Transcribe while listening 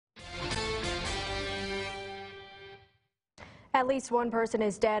At least one person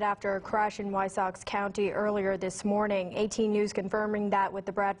is dead after a crash in Wysox County earlier this morning. 18 News confirming that with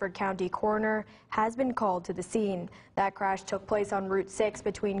the Bradford County Coroner has been called to the scene. That crash took place on Route 6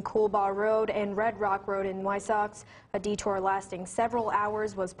 between Coolbaugh Road and Red Rock Road in Wysox. A detour lasting several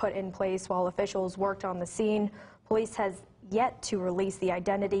hours was put in place while officials worked on the scene. Police has yet to release the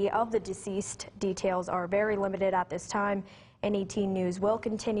identity of the deceased. Details are very limited at this time. And 18 News will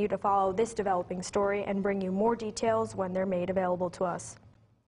continue to follow this developing story and bring you more details when they're made available to us.